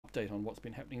update on what's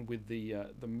been happening with the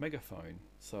MEGAphone.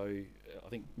 So I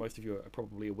think most of you are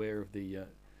probably aware of the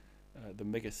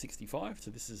MEGA65. So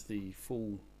this is the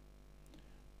full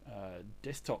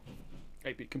desktop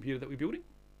 8-bit computer that we're building.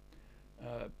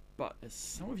 But as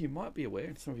some of you might be aware,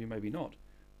 and some of you maybe not,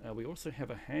 we also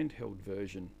have a handheld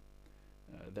version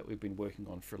that we've been working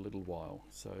on for a little while.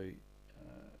 So if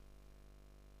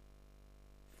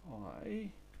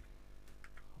I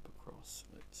hop across,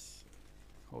 let's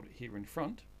hold it here in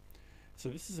front. So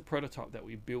this is a prototype that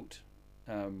we built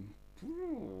 2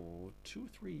 or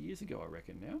 3 years ago, I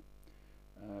reckon now.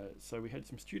 So we had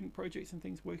some student projects and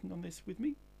things working on this with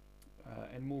me.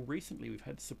 And more recently we've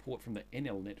had support from the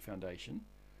NLnet Foundation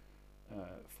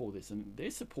for this, and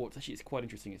their support actually is quite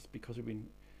interesting. It's because we've been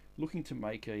looking to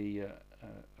make a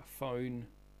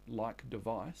phone-like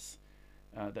device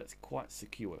that's quite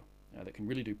secure, that can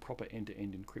really do proper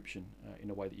end-to-end encryption in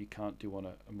a way that you can't do on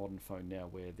a modern phone now,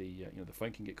 where the the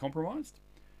phone can get compromised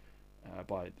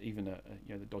by even the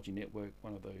dodgy network,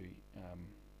 one of the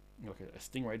like a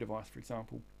Stingray device, for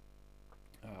example,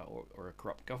 or a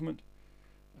corrupt government.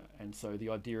 And so the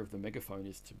idea of the MEGAphone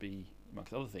is to be,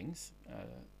 amongst other things,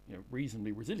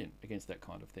 reasonably resilient against that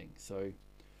kind of thing. So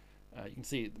you can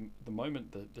see at the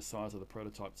moment the size of the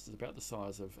prototypes is about the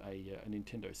size of a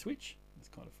Nintendo Switch. It's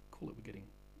kind of cool that we're getting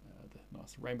the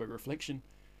nice rainbow reflection.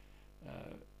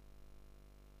 I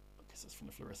guess that's from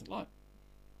the fluorescent light.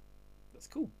 That's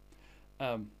cool.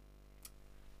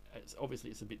 Obviously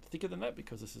it's a bit thicker than that,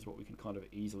 because this is what we can kind of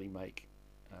easily make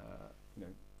in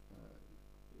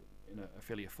a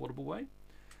fairly affordable way.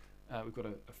 We've got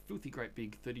a filthy great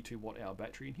big 32 watt-hour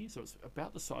battery in here, so it's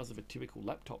about the size of a typical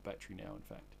laptop battery now, in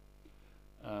fact.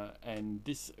 And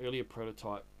this earlier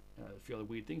prototype, a few other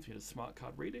weird things. We had a smart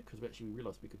card reader, because we actually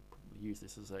realised we could probably use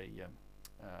this as like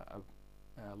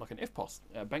an FPOS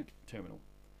bank terminal,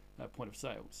 point of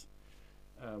sales.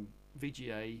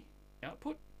 VGA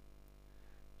output.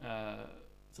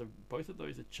 So both of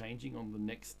those are changing on the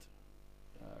next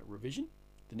revision.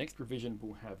 The next revision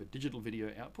will have a digital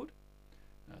video output,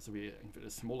 so we're in a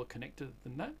smaller connector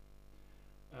than that,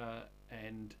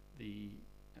 and the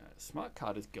smart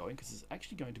card is going because there's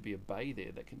actually going to be a bay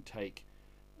there that can take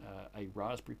a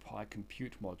Raspberry Pi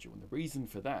compute module, and the reason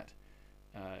for that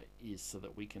is so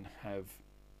that we can have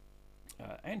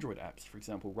Android apps, for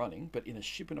example, running, but in a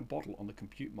ship-in-a-bottle on the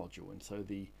compute module. And so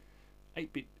the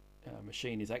 8-bit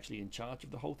machine is actually in charge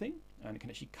of the whole thing, and it can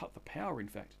actually cut the power, in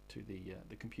fact, to the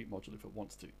compute module if it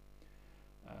wants to.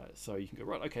 So you can go,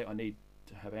 right, okay, I need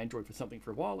to have Android for something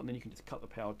for a while, and then you can just cut the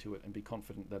power to it and be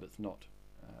confident that it's not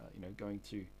going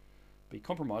to be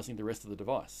compromising the rest of the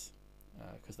device,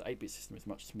 because the 8-bit system is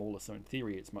much smaller, so in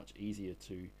theory it's much easier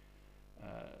to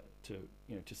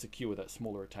secure that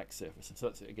smaller attack surface. And so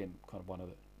that's again kind of one of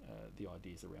the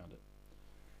ideas around it.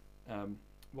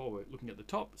 While we're looking at the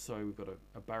top, so we've got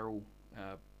a barrel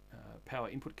power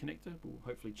input connector. We'll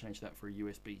hopefully change that for a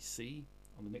USB-C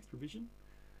on the next revision.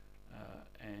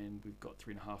 And we've got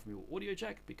 3.5mm audio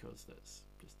jack, because that's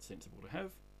just sensible to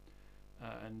have.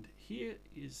 And here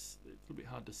is a little bit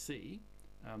hard to see.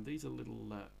 These are little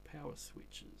power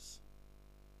switches.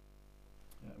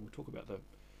 And we'll talk about the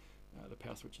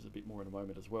power switches a bit more in a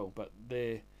moment as well, but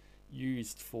they're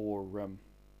used for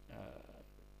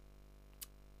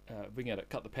being able to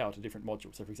cut the power to different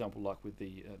modules. So for example, like with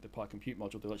the Pi compute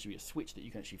module, there'll actually be a switch that you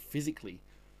can actually physically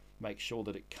make sure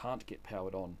that it can't get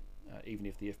powered on, even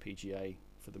if the FPGA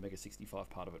for the MEGA65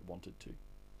 part of it wanted to.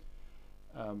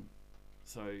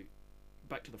 So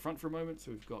back to the front for a moment.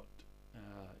 So we've got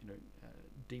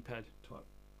D-pad type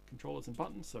controllers and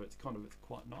buttons, so it's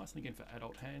quite nice. And again, for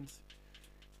adult hands,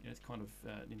 it's kind of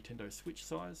Nintendo Switch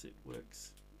size. It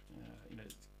works,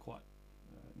 it's quite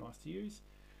nice to use.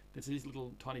 There's these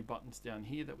little tiny buttons down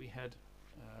here that we had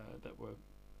that were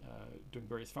doing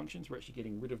various functions. We're actually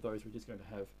getting rid of those. We're just going to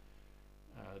have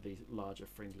these larger,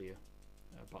 friendlier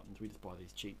buttons. We just buy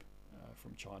these cheap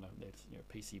from China. There's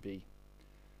PCB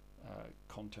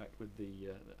contact with the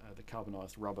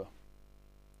carbonized rubber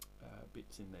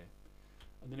bits in there.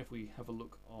 And then if we have a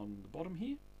look on the bottom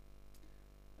here,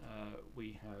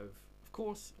 we have, of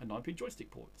course, a 9-pin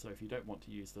joystick port. So if you don't want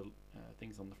to use the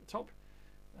things on the top,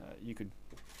 you could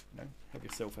have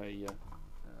yourself a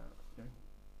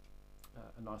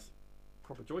nice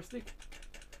proper joystick,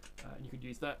 and you could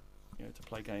use that to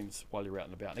play games while you're out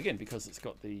and about. And again, because it's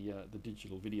got the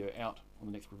digital video out on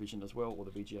the next revision as well, or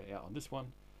the VGA out on this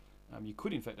one, you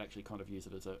could in fact actually kind of use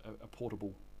it as a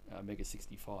portable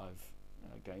MEGA65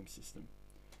 game system.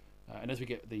 And as we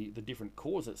get the different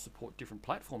cores that support different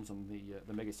platforms on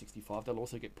the MEGA65, they'll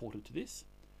also get ported to this.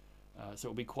 So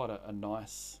it'll be quite a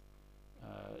nice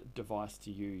device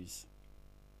to use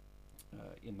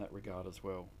in that regard as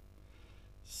well.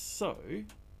 So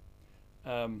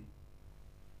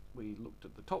we looked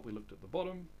at the top, we looked at the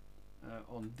bottom.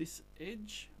 On this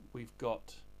edge, we've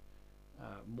got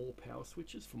more power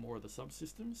switches for more of the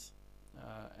subsystems,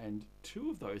 and 2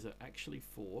 of those are actually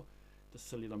for the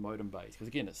cellular modem base, because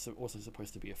again, it's also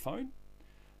supposed to be a phone.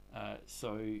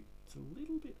 So it's a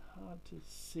little bit hard to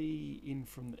see in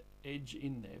from the edge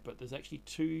in there, but there's actually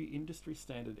 2 industry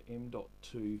standard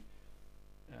M.2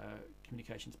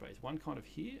 communications bays, one kind of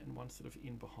here and one sort of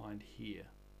in behind here.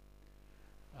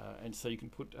 And so you can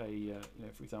put a, you know,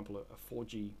 for example, a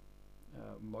 4G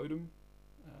modem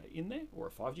in there, or a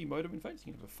 5G modem. In fact, so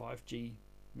you can have a 5G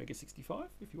MEGA65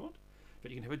 if you want,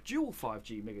 but you can have a dual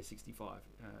 5G MEGA65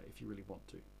 if you really want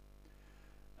to.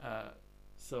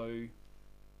 So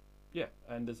yeah,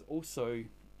 and there's also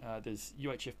there's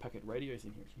UHF packet radios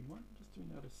in here. So you might just be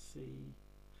able to see.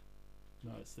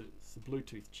 No, it's the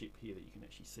Bluetooth chip here that you can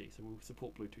actually see. So we'll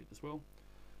support Bluetooth as well.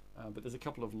 But there's a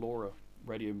couple of LoRa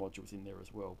radio modules in there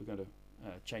as well. We're going to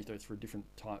change those for a different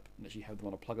type and actually have them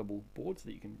on a pluggable board so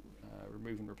that you can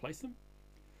remove and replace them.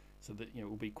 So that, you know, it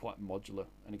will be quite modular,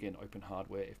 and again, open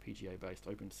hardware, FPGA based,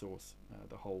 open source,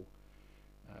 the whole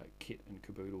kit and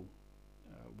caboodle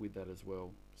with that as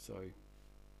well. So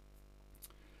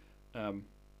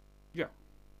yeah,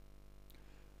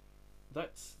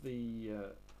 that's the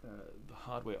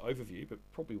hardware overview. But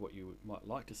probably what you might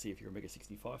like to see if you're a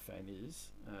MEGA65 fan is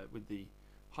with the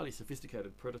highly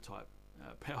sophisticated prototype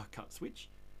power cut switch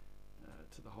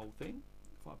to the whole thing.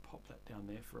 If I pop that down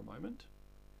there for a moment,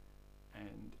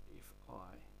 and if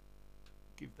I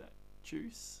give that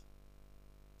juice,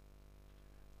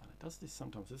 and it does this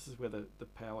sometimes. This is where the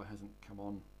power hasn't come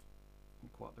on in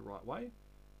quite the right way.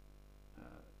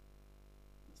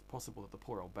 It's possible that the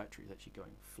poor old battery is actually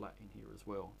going flat in here as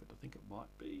well, but I think it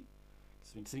might be.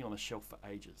 It's been sitting on the shelf for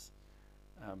ages.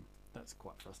 That's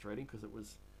quite frustrating, because it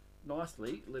was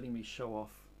nicely letting me show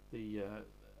off the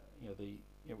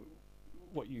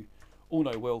what you all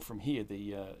know well from here,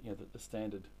 the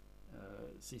standard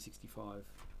C65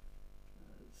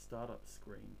 startup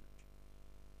screen.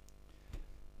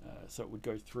 So it would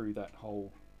go through that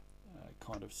whole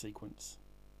kind of sequence.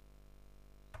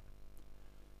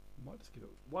 Might just give it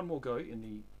one more go in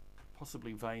the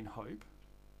possibly vain hope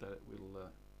that it will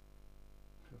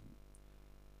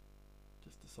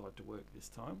just decide to work this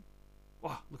time.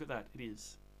 Oh, look at that, it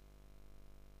is.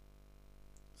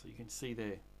 So you can see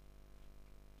there,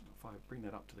 if I bring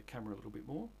that up to the camera a little bit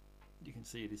more, you can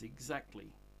see it is exactly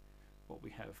what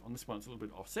we have. On this one it's a little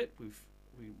bit offset. We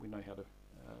know how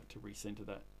to recenter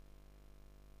that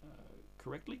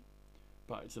correctly,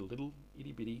 but it's a little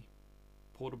itty bitty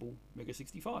portable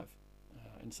MEGA65,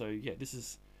 and so yeah, this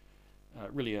is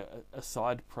really a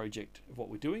side project of what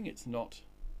we're doing. It's not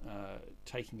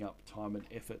taking up time and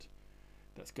effort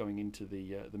that's going into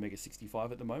the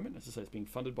MEGA65 at the moment. As I say, it's being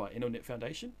funded by NLnet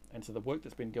Foundation, and so the work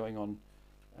that's been going on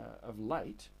of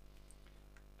late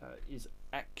is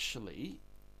actually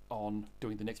on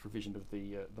doing the next revision of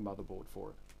the motherboard for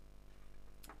it.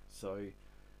 So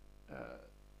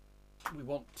we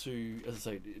want to, as I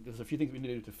say, there's a few things we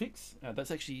needed to fix. That's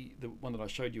actually the one that I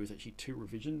showed you is actually 2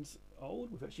 revisions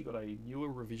old. We've actually got a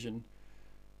newer revision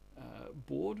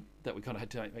board that we kind of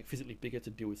had to make physically bigger to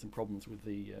deal with some problems with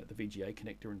the VGA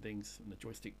connector and things, and the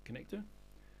joystick connector.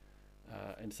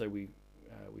 And so we've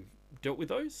dealt with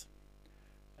those.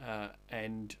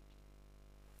 And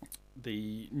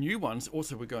the new ones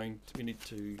also we need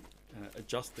to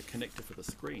adjust the connector for the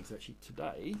screen. So actually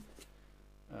today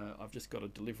I've just got a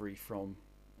delivery from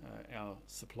our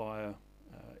supplier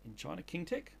in China,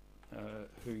 KingTech,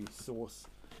 who source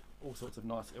all sorts of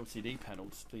nice LCD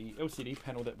panels. The LCD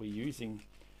panel that we're using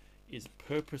is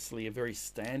purposely a very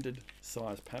standard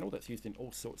size panel that's used in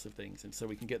all sorts of things, and so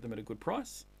we can get them at a good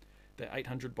price. They're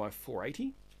 800 by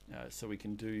 480, so we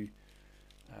can do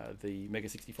the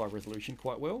MEGA65 resolution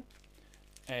quite well.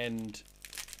 And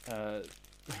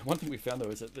one thing we found though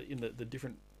is that in the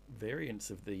different variants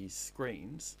of these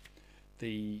screens,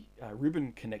 the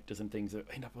ribbon connectors and things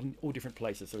end up on all different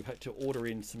places, so we've had to order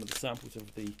in some of the samples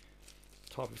of the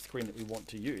type of screen that we want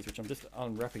to use, which I'm just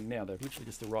unwrapping now. They've literally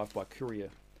just arrived by courier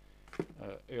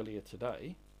earlier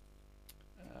today,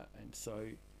 and so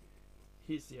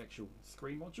here's the actual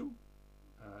screen module.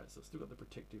 So I've still got the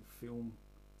protective film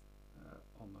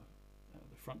on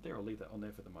the front there. I'll leave that on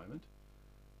there for the moment,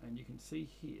 and you can see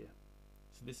here,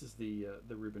 so this is the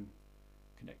ribbon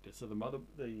connector. So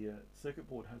the circuit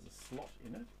board has a slot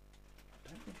in it. I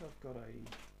don't think I've got I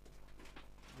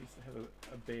used to have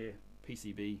a bare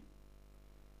PCB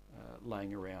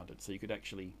laying around it, so you could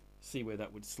actually see where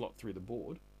that would slot through the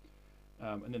board.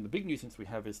 And then the big nuisance we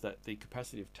have is that the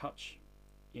capacitive touch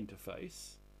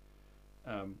interface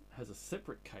has a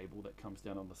separate cable that comes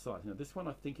down on the side. Now this one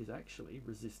I think is actually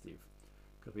resistive,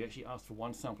 because we actually asked for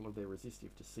one sample of their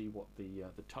resistive to see what the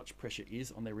touch pressure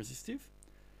is on their resistive,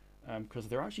 because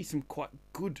there are actually some quite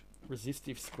good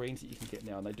resistive screens that you can get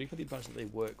now, and they do have the advantage that they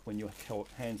work when your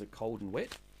hands are cold and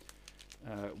wet,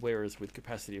 whereas with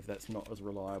capacitive that's not as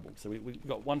reliable. So we've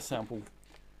got one sample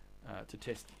to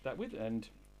test that with, and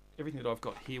everything that I've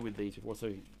got here with these we've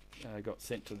also got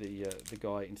sent to the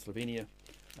guy in Slovenia,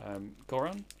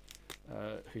 Goran,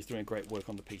 who's doing great work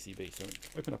on the PCB. So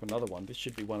open up another one. This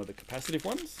should be one of the capacitive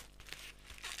ones,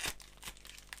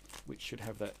 which should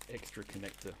have that extra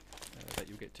connector that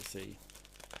you'll get to see.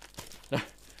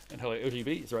 And hello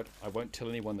LGB, is right. I won't tell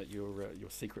anyone that you're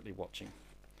secretly watching.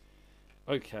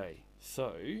 Okay,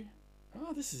 so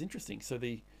this is interesting. So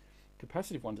the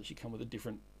capacitive ones actually come with a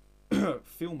different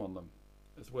film on them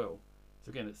as well. So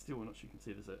again, it's still, I'm not sure you can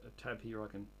see, there's a tab here. I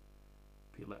can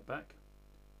peel that back,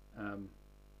 and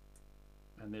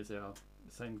there's our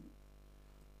same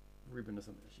ribbon or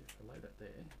something. Actually, if I lay that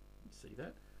there, you see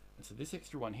that. And so this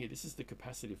extra one here, this is the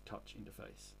capacitive touch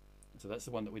interface. And so that's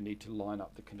the one that we need to line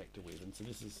up the connector with. And so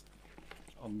this is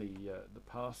on the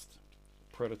past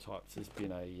prototypes has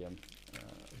been a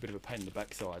bit of a pain in the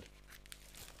backside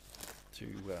to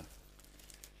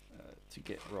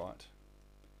get right.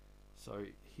 So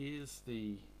here's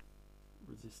the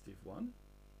resistive one.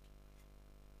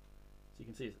 So you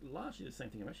can see it's largely the same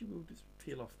thing. Actually, we'll just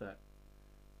peel off that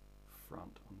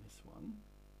front on this one.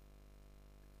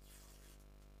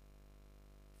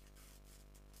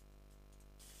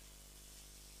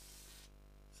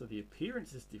 So the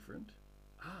appearance is different.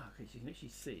 Okay, so you can actually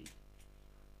see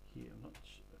here, I'm not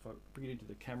sure, if I bring it into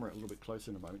the camera a little bit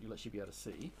closer in a moment, you'll actually be able to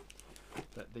see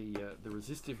that the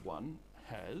resistive one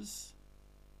has,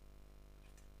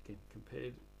 again,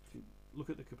 compared, if you look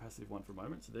at the capacitive one for a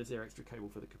moment, so there's our extra cable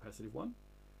for the capacitive one,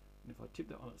 and if I tip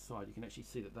that on its side, you can actually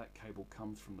see that that cable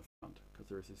comes from the front, because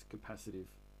there is this capacitive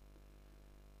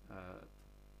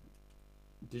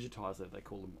digitizer, they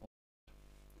call them,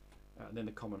 and then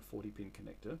the common 40-pin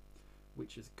connector,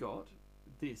 which has got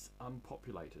this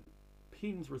unpopulated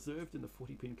pins reserved in the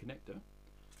 40-pin connector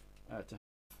to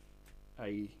have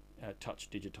a touch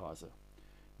digitizer.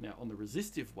 Now on the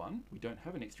resistive one, we don't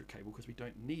have an extra cable because we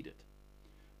don't need it,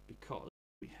 because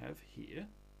we have here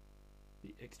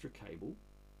the extra cable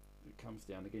that comes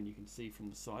down. Again, you can see from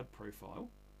the side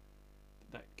profile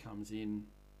that comes in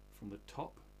from the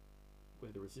top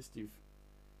where the resistive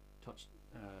touch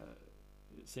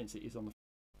sensor is on the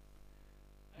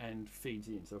and feeds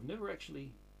in. So I've never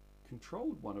actually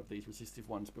controlled one of these resistive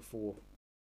ones before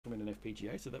from an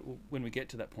FPGA, so that will, when we get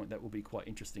to that point, that will be quite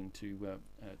interesting to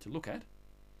look at.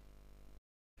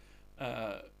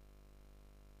 Yeah,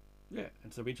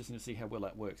 and so it'll be interesting to see how well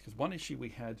that works, because one issue we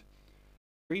had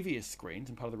previous screens,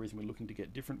 and part of the reason we're looking to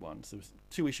get different ones, there was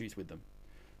two issues with them.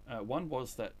 One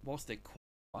was that whilst they're quite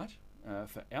bright,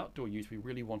 for outdoor use we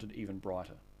really wanted even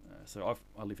brighter. So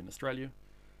I live in Australia,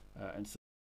 and so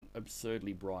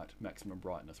absurdly bright maximum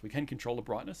brightness. We can control the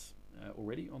brightness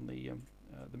already on the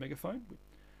MEGAphone,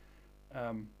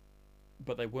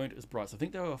 but they weren't as bright. So I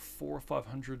think they were 400 or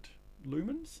 500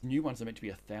 lumens. New ones are meant to be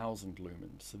 1,000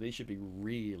 lumens, so these should be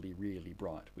really, really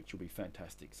bright, which will be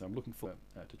fantastic. So I'm looking forward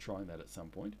to trying that at some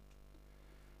point.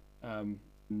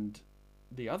 And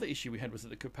the other issue we had was that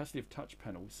the capacitive touch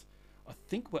panels, I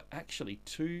think, were actually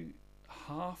two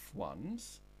half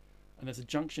ones, and there's a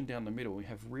junction down the middle. We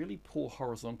have really poor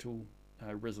horizontal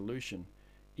resolution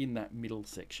in that middle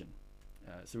section.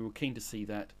 So we were keen to see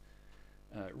that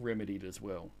remedied as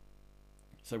well.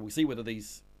 So we'll see whether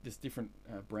this different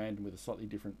brand with a slightly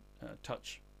different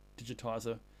touch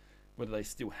digitizer, whether they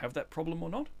still have that problem or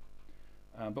not.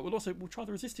 But we'll try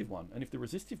the resistive one, and if the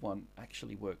resistive one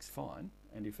actually works fine,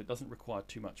 and if it doesn't require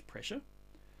too much pressure,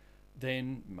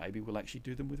 then maybe we'll actually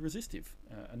do them with resistive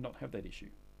and not have that issue.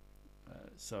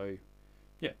 So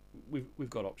yeah, we've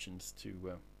got options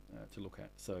to look at.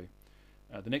 So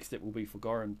the next step will be for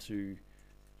Goran to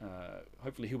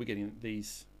hopefully he'll be getting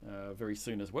these very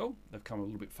soon as well. They've come a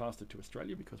little bit faster to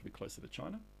Australia because we're closer to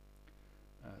China,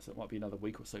 so it might be another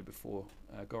week or so before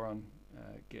Goran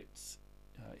gets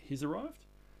his arrived,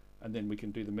 and then we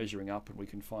can do the measuring up and we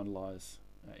can finalize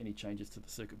any changes to the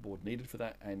circuit board needed for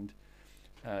that, and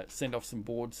send off some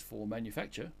boards for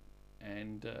manufacture,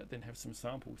 and then have some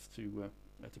samples to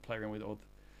play around with, or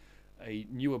a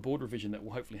newer board revision that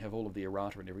will hopefully have all of the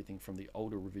errata and everything from the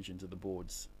older revisions of the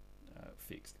boards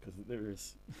fixed, because there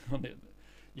is on the,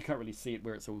 you can't really see it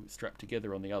where it's all strapped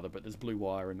together on the other, but there's blue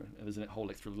wire and there's a whole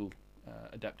extra little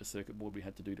adapter circuit board we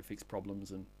had to do to fix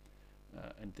problems and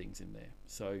things in there.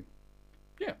 So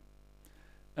yeah,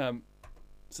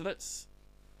 So that's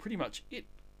pretty much it.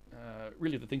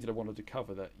 Really, the things that I wanted to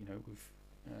cover. That we've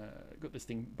got this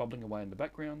thing bubbling away in the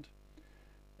background.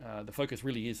 The focus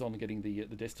really is on getting the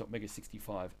desktop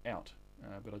MEGA65 out,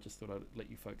 but I just thought I'd let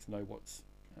you folks know what's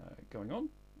going on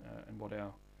and what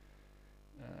our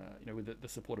with the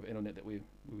support of NLnet that we're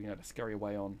being able to scurry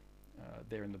away on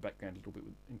there in the background a little bit,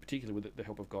 in particular with the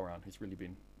help of Goran, who's really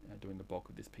been doing the bulk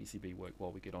of this PCB work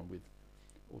while we get on with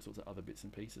all sorts of other bits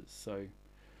and pieces. So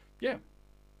yeah,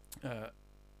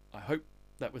 I hope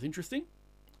that was interesting,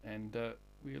 and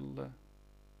we'll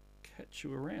catch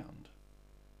you around.